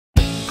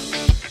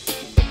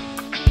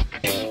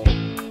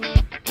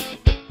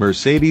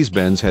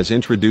Mercedes-Benz has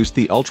introduced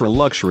the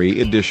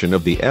ultra-luxury edition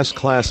of the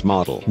S-Class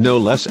model, no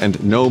less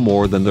and no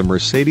more than the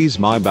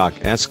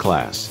Mercedes-Maybach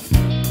S-Class.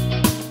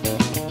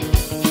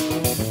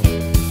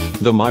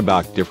 The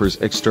Maybach differs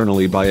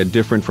externally by a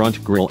different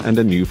front grille and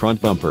a new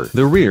front bumper.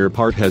 The rear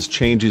part has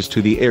changes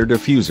to the air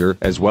diffuser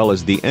as well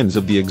as the ends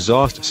of the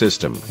exhaust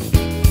system.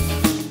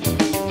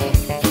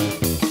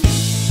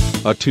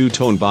 A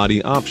two-tone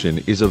body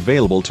option is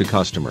available to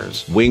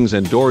customers. Wings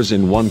and doors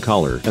in one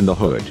color and the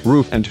hood,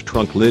 roof and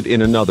trunk lid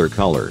in another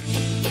color.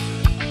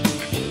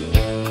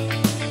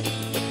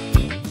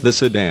 The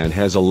sedan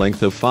has a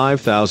length of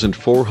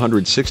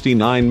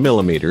 5,469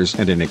 mm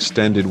and an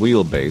extended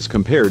wheelbase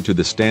compared to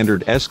the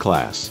standard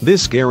S-Class.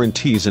 This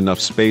guarantees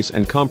enough space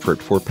and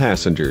comfort for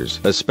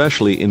passengers,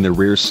 especially in the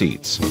rear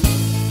seats.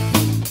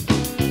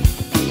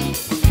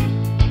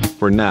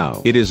 For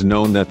now, it is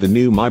known that the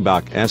new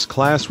Maybach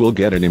S-Class will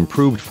get an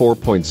improved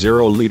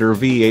 4.0-liter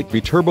V8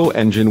 biturbo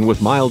engine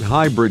with mild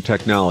hybrid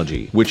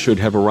technology, which should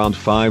have around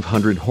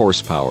 500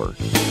 horsepower.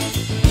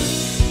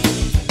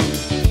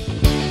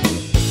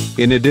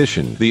 In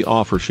addition, the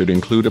offer should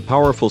include a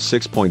powerful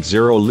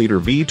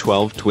 6.0-liter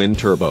V12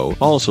 twin-turbo,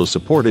 also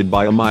supported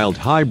by a mild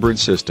hybrid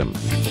system.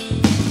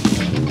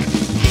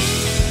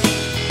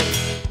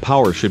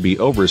 Power should be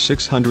over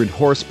 600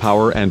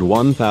 horsepower and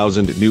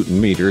 1,000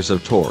 Newton-meters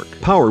of torque.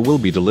 Power will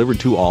be delivered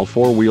to all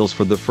four wheels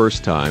for the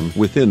first time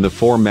within the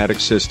 4MATIC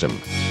system.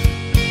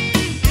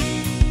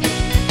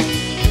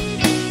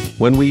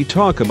 When we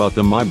talk about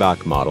the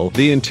Maybach model,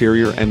 the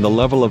interior and the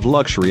level of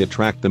luxury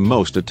attract the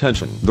most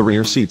attention. The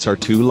rear seats are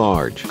two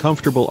large,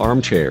 comfortable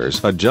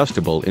armchairs,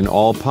 adjustable in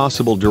all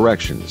possible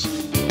directions.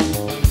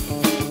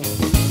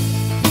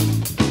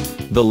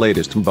 The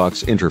latest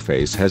MBUX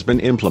interface has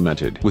been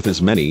implemented with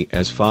as many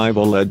as 5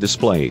 OLED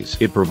displays.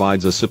 It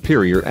provides a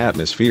superior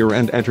atmosphere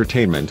and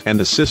entertainment, and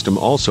the system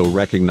also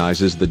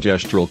recognizes the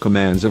gestural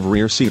commands of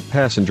rear seat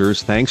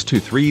passengers thanks to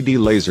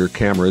 3D laser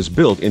cameras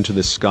built into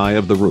the sky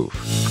of the roof.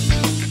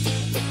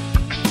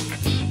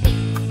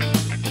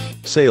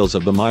 Sales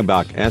of the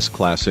Maybach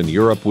S-Class in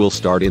Europe will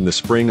start in the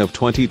spring of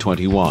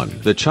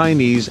 2021. The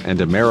Chinese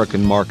and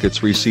American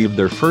markets received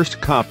their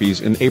first copies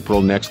in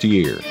April next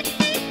year.